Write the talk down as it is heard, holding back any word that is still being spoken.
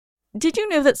Did you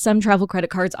know that some travel credit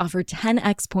cards offer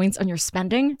 10x points on your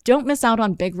spending? Don't miss out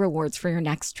on big rewards for your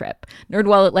next trip.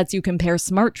 NerdWallet lets you compare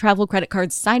smart travel credit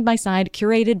cards side by side,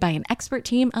 curated by an expert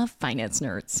team of finance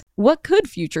nerds. What could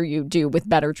future you do with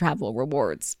better travel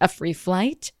rewards? A free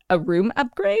flight? A room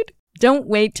upgrade? Don't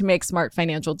wait to make smart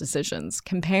financial decisions.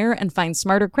 Compare and find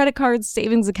smarter credit cards,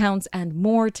 savings accounts, and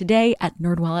more today at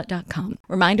nerdwallet.com.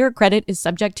 Reminder, credit is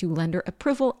subject to lender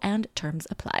approval and terms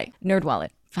apply. NerdWallet.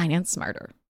 Finance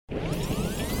smarter.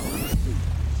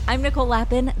 I'm Nicole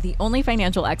Lappin, the only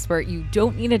financial expert you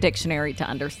don't need a dictionary to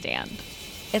understand.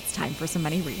 It's time for some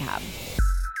money rehab.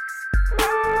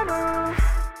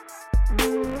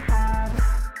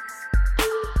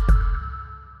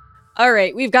 All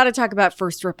right, we've got to talk about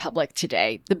First Republic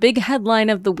today. The big headline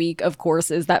of the week, of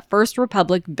course, is that First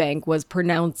Republic Bank was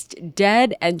pronounced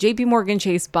dead, and JP Morgan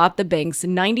Chase bought the bank's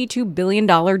 $92 billion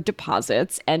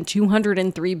deposits and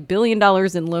 $203 billion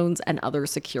in loans and other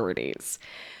securities.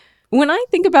 When I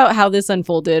think about how this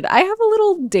unfolded, I have a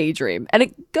little daydream, and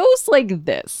it goes like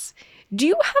this. Do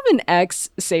you have an X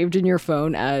saved in your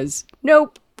phone as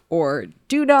nope, or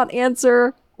do not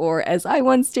answer, or as I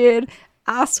once did,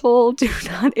 asshole, do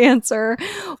not answer?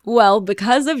 Well,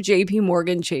 because of JP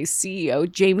Morgan Chase CEO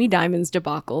Jamie Dimon's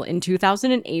debacle in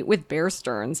 2008 with Bear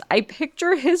Stearns, I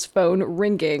picture his phone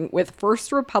ringing with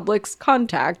First Republic's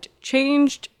contact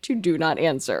changed to do not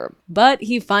answer. But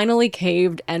he finally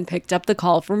caved and picked up the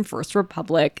call from First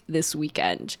Republic this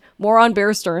weekend. More on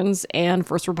Bear Stearns and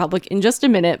First Republic in just a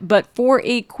minute, but for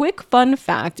a quick fun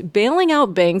fact, bailing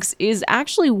out banks is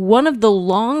actually one of the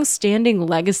long-standing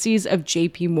legacies of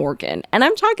JP Morgan. And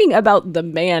I'm talking about the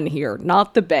man here,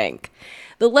 not the bank.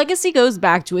 The legacy goes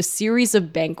back to a series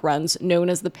of bank runs known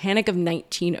as the Panic of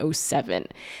 1907.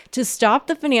 To stop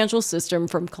the financial system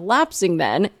from collapsing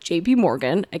then, JP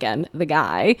Morgan, again, the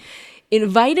guy,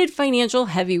 invited financial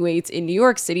heavyweights in New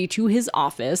York City to his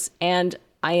office, and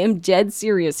I am dead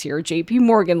serious here. JP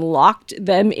Morgan locked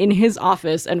them in his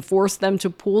office and forced them to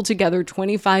pool together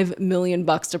 $25 million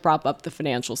to prop up the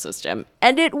financial system.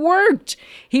 And it worked!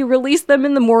 He released them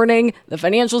in the morning, the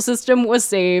financial system was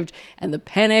saved, and the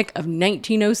Panic of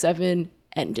 1907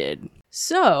 ended.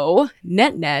 So,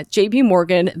 net-net, JP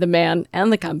Morgan, the man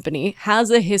and the company, has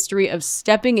a history of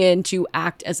stepping in to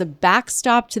act as a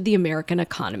backstop to the American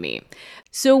economy.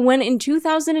 So when in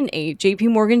 2008, JP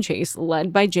Morgan Chase,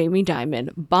 led by Jamie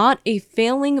Dimon, bought a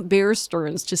failing Bear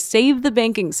Stearns to save the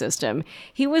banking system,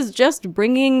 he was just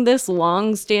bringing this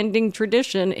long-standing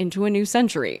tradition into a new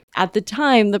century. At the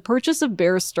time, the purchase of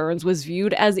Bear Stearns was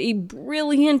viewed as a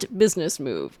brilliant business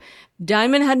move.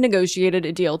 Dimon had negotiated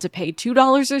a deal to pay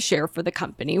 $2 a share for the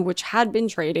company, which had been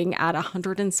trading at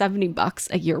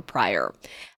 $170 a year prior.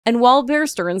 And while Bear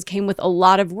Stearns came with a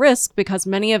lot of risk because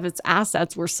many of its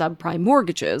assets were subprime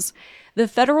mortgages, the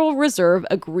Federal Reserve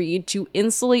agreed to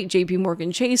insulate JP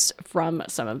Morgan Chase from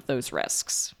some of those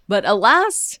risks. But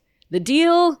alas, the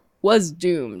deal was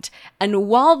doomed. And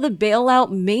while the bailout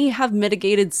may have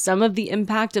mitigated some of the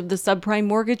impact of the subprime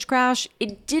mortgage crash,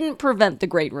 it didn't prevent the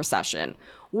Great Recession.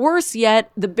 Worse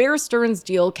yet, the Bear Stearns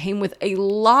deal came with a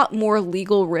lot more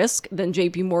legal risk than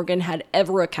JP Morgan had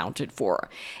ever accounted for.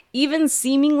 Even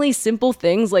seemingly simple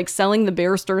things like selling the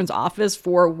Bear Stearns office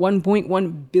for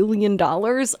 $1.1 billion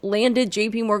landed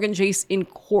JP Morgan Chase in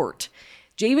court.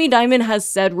 Jamie Dimon has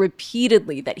said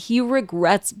repeatedly that he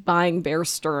regrets buying Bear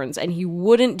Stearns and he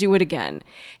wouldn't do it again.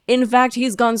 In fact,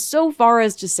 he's gone so far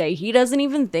as to say he doesn't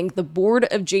even think the board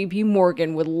of JP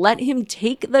Morgan would let him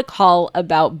take the call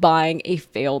about buying a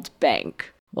failed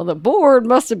bank. Well, the board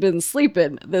must have been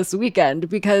sleeping this weekend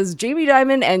because Jamie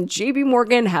Dimon and JP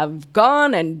Morgan have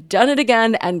gone and done it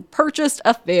again and purchased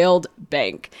a failed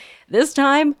bank. This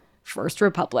time, First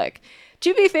Republic.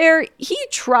 To be fair, he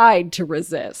tried to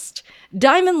resist.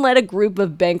 Dimon led a group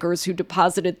of bankers who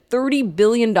deposited $30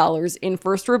 billion in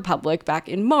First Republic back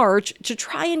in March to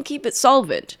try and keep it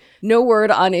solvent. No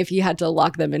word on if he had to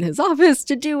lock them in his office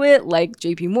to do it, like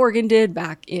JP Morgan did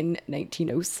back in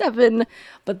 1907,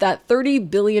 but that $30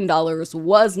 billion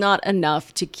was not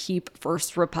enough to keep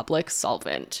First Republic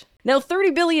solvent. Now,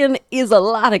 $30 billion is a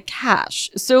lot of cash,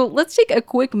 so let's take a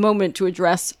quick moment to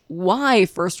address why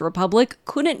First Republic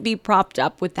couldn't be propped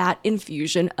up with that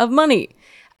infusion of money.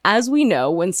 As we know,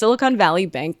 when Silicon Valley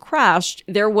Bank crashed,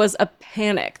 there was a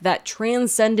panic that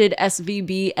transcended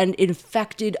SVB and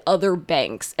infected other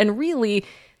banks, and really,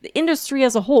 the industry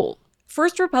as a whole.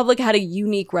 First Republic had a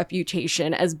unique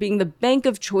reputation as being the bank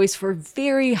of choice for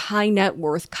very high net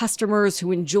worth customers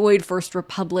who enjoyed First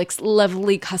Republic's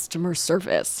lovely customer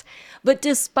service. But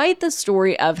despite the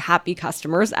story of happy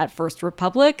customers at First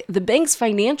Republic, the bank's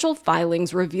financial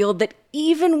filings revealed that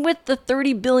even with the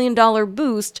 $30 billion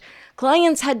boost,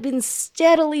 clients had been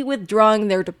steadily withdrawing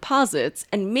their deposits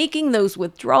and making those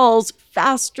withdrawals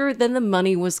faster than the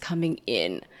money was coming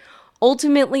in.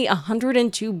 Ultimately,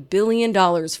 $102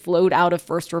 billion flowed out of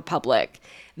First Republic.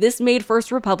 This made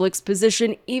First Republic's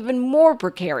position even more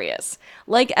precarious.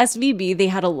 Like SVB, they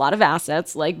had a lot of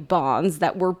assets, like bonds,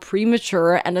 that were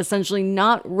premature and essentially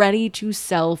not ready to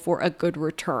sell for a good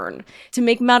return. To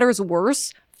make matters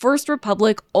worse, First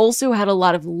Republic also had a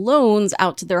lot of loans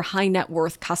out to their high net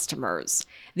worth customers.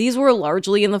 These were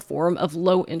largely in the form of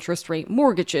low interest rate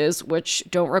mortgages, which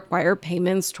don't require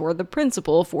payments toward the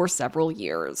principal for several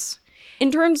years.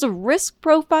 In terms of risk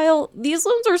profile, these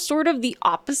loans are sort of the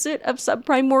opposite of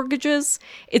subprime mortgages.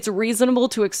 It's reasonable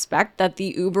to expect that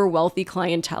the uber wealthy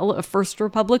clientele of First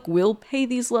Republic will pay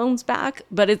these loans back,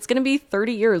 but it's going to be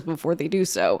 30 years before they do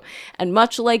so. And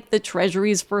much like the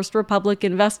treasuries First Republic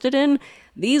invested in,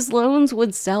 these loans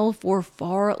would sell for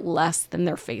far less than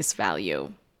their face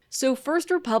value. So First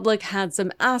Republic had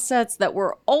some assets that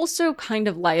were also kind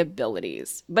of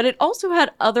liabilities, but it also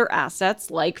had other assets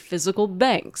like physical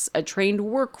banks, a trained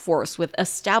workforce with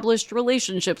established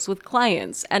relationships with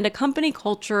clients, and a company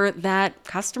culture that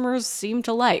customers seemed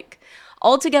to like.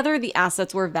 Altogether, the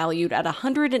assets were valued at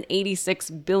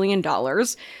 $186 billion,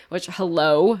 which,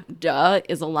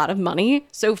 is a lot of money,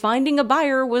 so finding a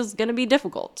buyer was going to be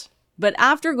difficult. But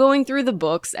after going through the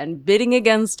books and bidding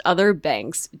against other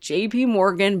banks, JP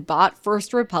Morgan bought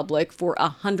First Republic for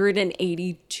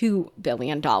 $182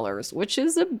 billion, which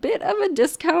is a bit of a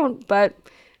discount, but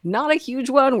not a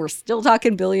huge one. We're still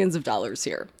talking billions of dollars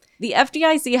here. The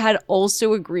FDIC had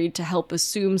also agreed to help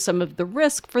assume some of the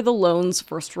risk for the loans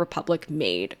First Republic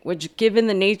made, which, given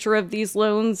the nature of these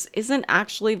loans, isn't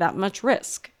actually that much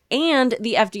risk. And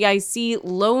the FDIC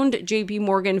loaned JP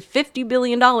Morgan $50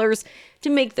 billion to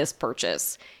make this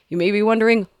purchase. You may be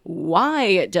wondering,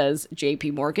 why does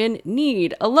JP Morgan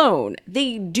need a loan?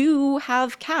 They do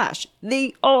have cash.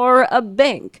 They are a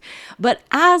bank. But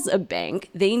as a bank,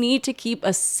 they need to keep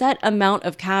a set amount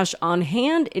of cash on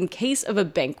hand in case of a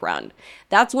bank run.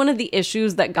 That's one of the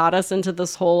issues that got us into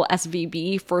this whole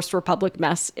SVB First Republic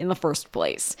mess in the first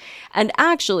place. And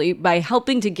actually, by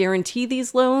helping to guarantee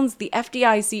these loans, the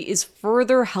FDIC is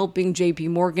further helping JP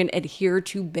Morgan adhere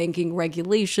to banking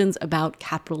regulations about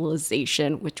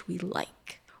capitalization, which we like.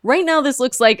 Right now, this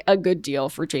looks like a good deal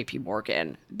for JP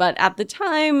Morgan, but at the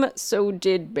time, so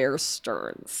did Bear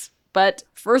Stearns. But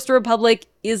First Republic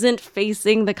isn't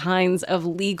facing the kinds of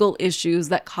legal issues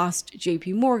that cost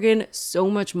JP Morgan so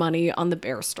much money on the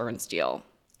Bear Stearns deal.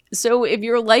 So if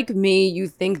you're like me, you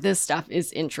think this stuff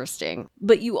is interesting,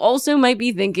 but you also might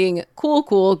be thinking,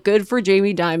 cool, good for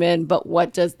Jamie Dimon, but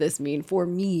what does this mean for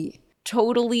me?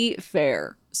 Totally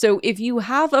fair. So if you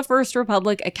have a First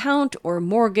Republic account or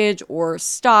mortgage or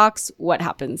stocks, what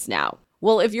happens now?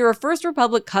 Well, if you're a First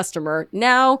Republic customer,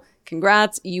 now,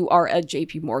 congrats, you are a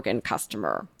JP Morgan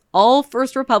customer. All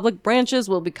First Republic branches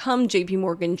will become JP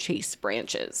Morgan Chase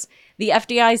branches. The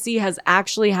FDIC has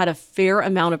actually had a fair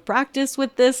amount of practice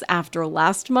with this after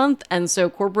last month, and so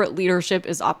corporate leadership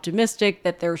is optimistic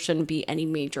that there shouldn't be any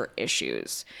major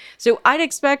issues. So I'd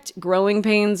expect growing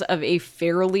pains of a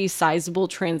fairly sizable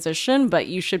transition, but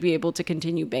you should be able to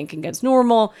continue banking as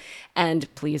normal,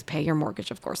 and please pay your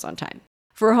mortgage, of course, on time.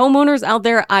 For homeowners out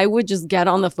there, I would just get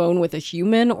on the phone with a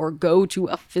human or go to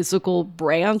a physical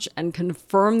branch and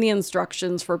confirm the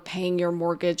instructions for paying your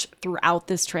mortgage throughout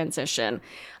this transition.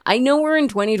 I know we're in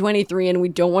 2023 and we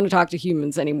don't want to talk to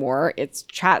humans anymore. It's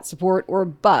chat support or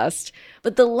bust.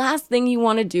 But the last thing you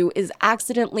want to do is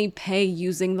accidentally pay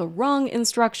using the wrong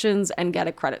instructions and get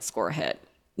a credit score hit.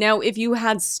 Now, if you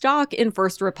had stock in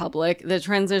First Republic, the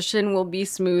transition will be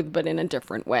smooth, but in a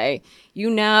different way.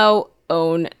 You now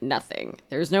own nothing.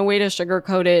 There's no way to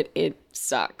sugarcoat it. It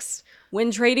sucks. When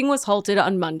trading was halted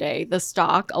on Monday, the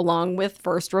stock, along with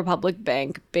First Republic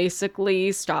Bank,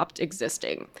 basically stopped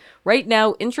existing. Right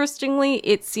now, interestingly,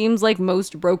 it seems like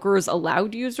most brokers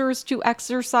allowed users to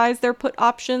exercise their put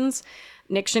options.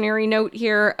 Dictionary note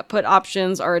here, put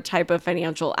options are a type of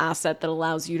financial asset that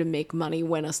allows you to make money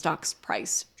when a stock's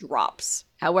price drops.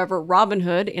 However,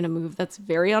 Robinhood, in a move that's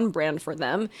very on brand for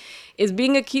them, is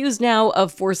being accused now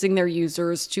of forcing their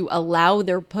users to allow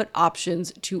their put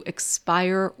options to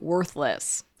expire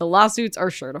worthless. The lawsuits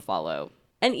are sure to follow.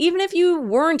 And even if you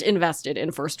weren't invested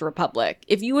in First Republic,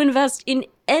 if you invest in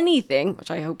anything, which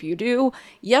I hope you do,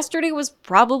 yesterday was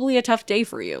probably a tough day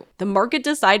for you. The market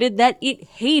decided that it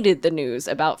hated the news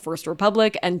about First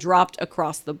Republic and dropped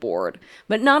across the board.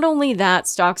 But not only that,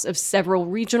 stocks of several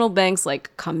regional banks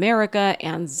like Comerica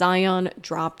and Zion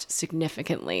dropped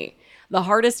significantly. The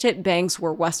hardest hit banks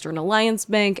were Western Alliance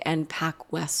Bank and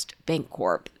PacWest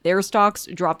Bancorp. Their stocks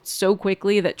dropped so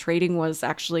quickly that trading was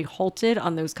actually halted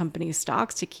on those companies'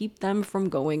 stocks to keep them from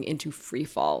going into free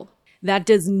fall. That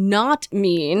does not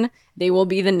mean they will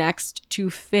be the next to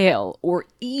fail, or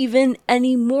even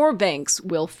any more banks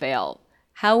will fail.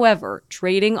 However,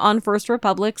 trading on First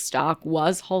Republic stock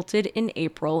was halted in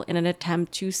April in an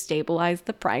attempt to stabilize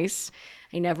the price.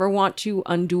 I never want to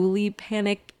unduly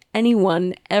panic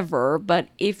anyone ever, but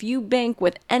if you bank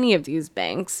with any of these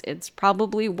banks, it's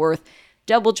probably worth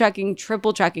double checking,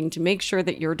 triple checking to make sure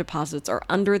that your deposits are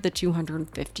under the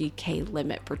 $250K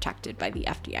limit protected by the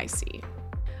FDIC.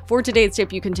 For today's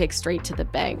tip, you can take straight to the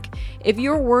bank. If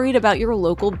you're worried about your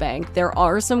local bank, there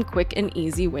are some quick and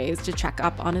easy ways to check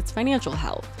up on its financial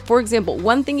health. For example,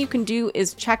 one thing you can do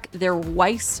is check their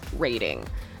Weiss rating.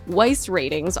 Weiss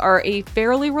ratings are a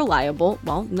fairly reliable,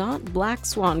 well, not black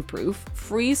swan proof,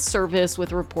 free service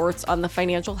with reports on the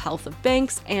financial health of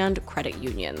banks and credit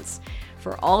unions.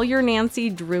 For all your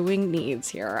Nancy Drewing needs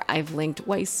here, I've linked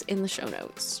Weiss in the show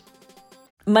notes.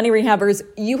 Money rehabbers,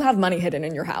 you have money hidden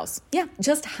in your house. Yeah,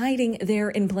 just hiding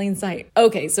there in plain sight.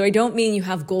 Okay, so I don't mean you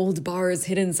have gold bars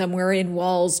hidden somewhere in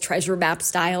walls, treasure map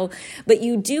style, but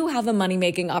you do have a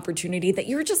money-making opportunity that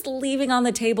you're just leaving on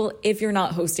the table if you're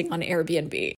not hosting on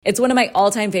Airbnb. It's one of my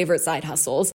all-time favorite side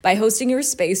hustles. By hosting your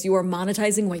space, you are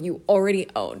monetizing what you already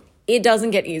own. It doesn't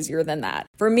get easier than that.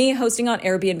 For me, hosting on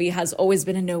Airbnb has always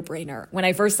been a no-brainer. When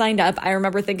I first signed up, I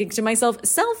remember thinking to myself,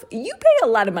 Self, you pay a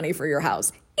lot of money for your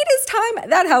house. It is time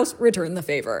that house returned the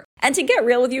favor. And to get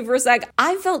real with you for a sec,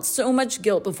 I felt so much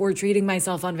guilt before treating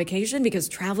myself on vacation because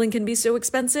traveling can be so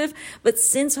expensive. But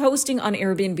since hosting on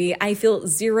Airbnb, I feel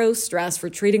zero stress for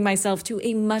treating myself to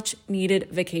a much needed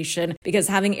vacation because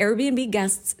having Airbnb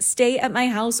guests stay at my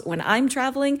house when I'm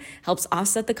traveling helps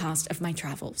offset the cost of my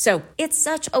travel. So it's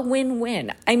such a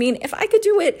win-win. I mean, if I could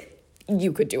do it,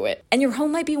 you could do it. And your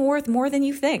home might be worth more than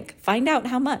you think. Find out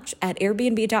how much at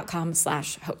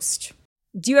airbnb.com/host.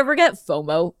 Do you ever get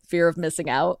FOMO, fear of missing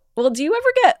out? Well, do you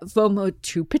ever get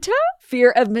FOMO-tupita, fear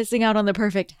of missing out on the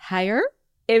perfect hire?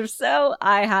 If so,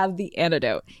 I have the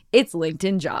antidote. It's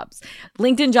LinkedIn Jobs.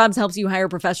 LinkedIn Jobs helps you hire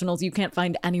professionals you can't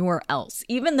find anywhere else,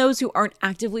 even those who aren't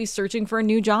actively searching for a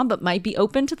new job but might be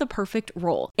open to the perfect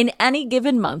role. In any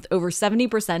given month, over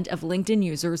 70% of LinkedIn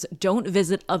users don't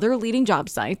visit other leading job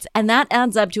sites, and that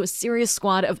adds up to a serious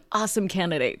squad of awesome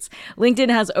candidates.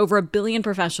 LinkedIn has over 1 billion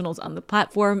professionals on the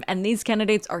platform, and these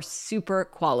candidates are super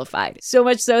qualified. So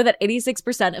much so that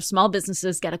 86% of small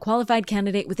businesses get a qualified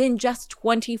candidate within just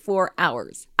 24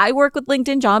 hours. I work with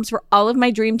LinkedIn Jobs for all of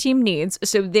my dream team needs,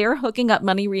 so they're hooking up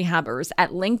money rehabbers at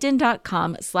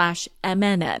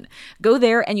linkedin.com/MNN. Go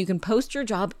there and you can post your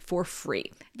job for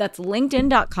free. That's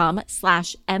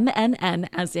linkedin.com/MNN,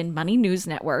 as in Money News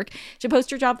Network, to post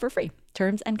your job for free.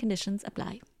 Terms and conditions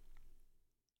apply.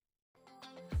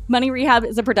 Money Rehab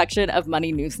is a production of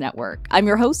Money News Network. I'm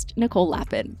your host, Nicole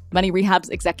Lappin. Money Rehab's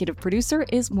executive producer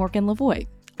is Morgan Lavoie.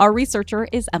 Our researcher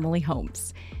is Emily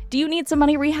Holmes. Do you need some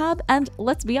money rehab? And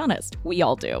let's be honest, we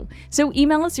all do. So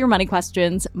email us your money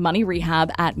questions,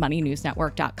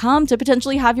 moneyrehab@moneynewsnetwork.com, to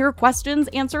potentially have your questions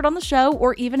answered on the show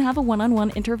or even have a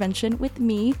one-on-one intervention with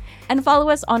me. And follow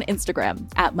us on Instagram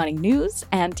 @moneynews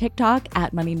and TikTok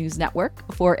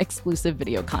 @moneynewsnetwork for exclusive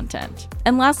video content.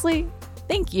 And lastly,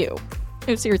 thank you.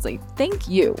 No, seriously, thank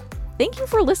you. Thank you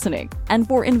for listening and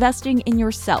for investing in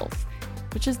yourself,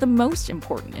 which is the most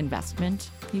important investment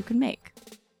you can make.